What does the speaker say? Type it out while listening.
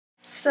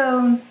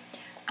So,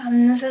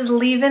 this is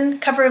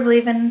Leavin, cover of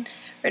Leavin,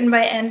 written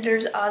by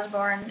Anders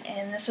Osborne,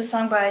 and this is a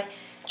song by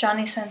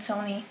Johnny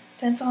Sansone.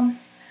 Sansone?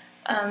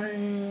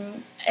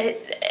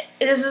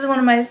 This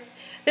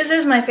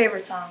is my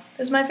favorite song.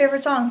 This is my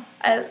favorite song.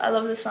 I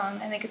love this song.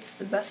 I think it's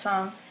the best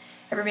song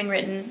ever been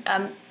written.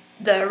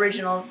 The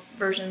original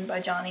version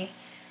by Johnny.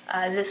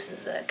 This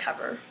is a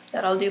cover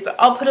that I'll do, but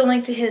I'll put a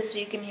link to his so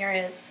you can hear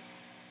his.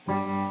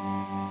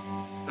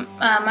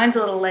 Mine's a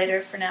little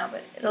lighter for now,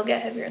 but it'll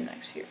get heavier in the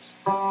next few years.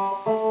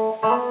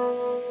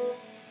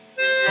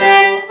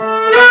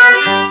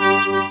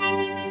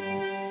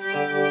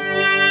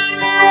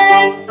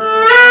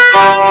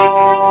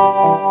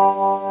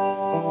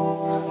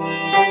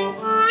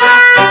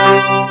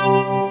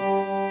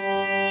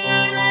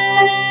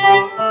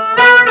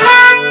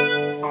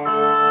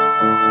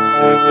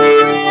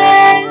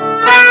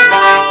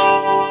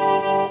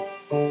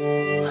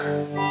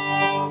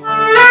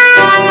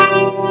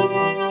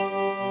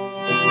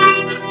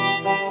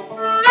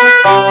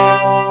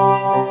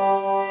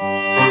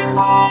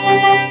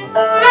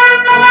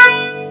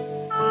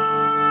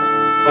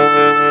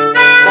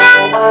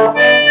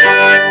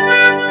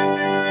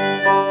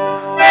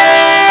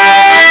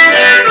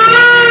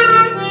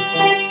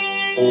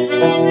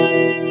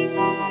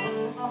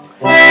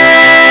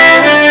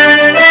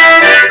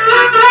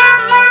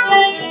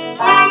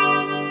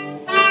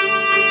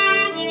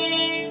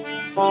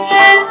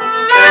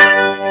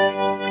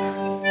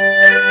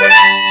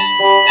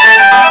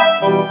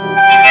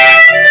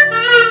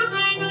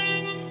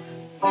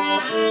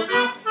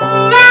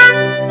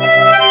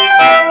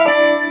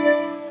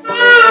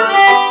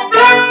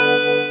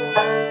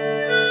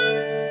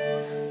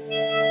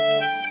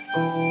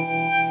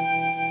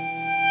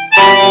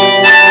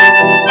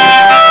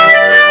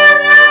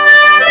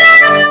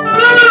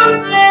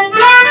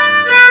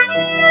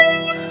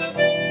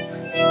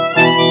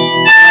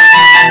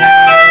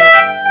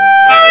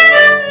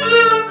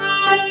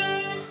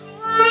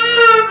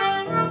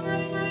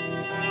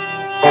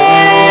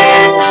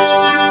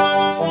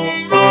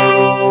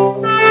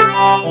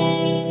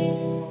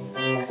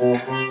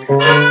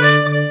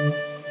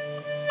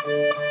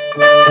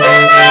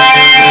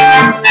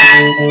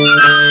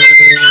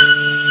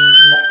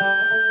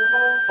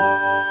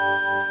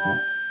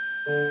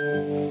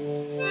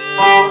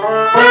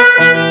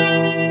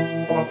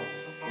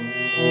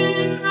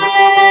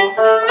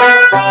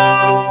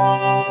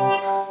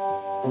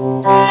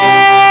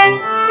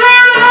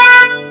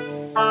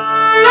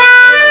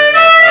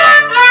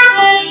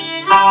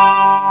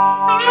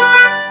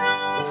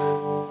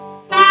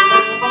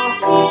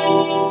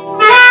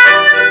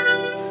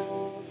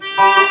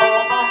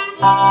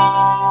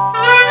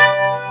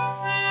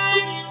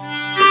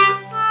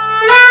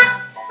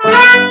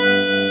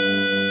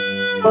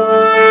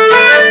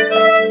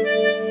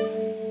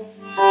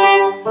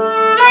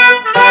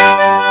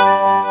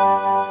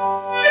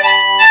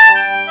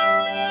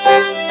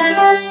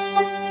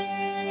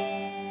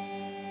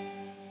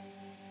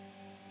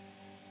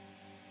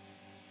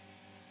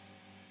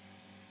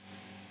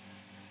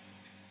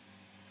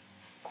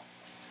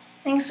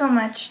 Thanks so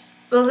much.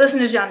 We'll listen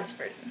to Johnny's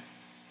version.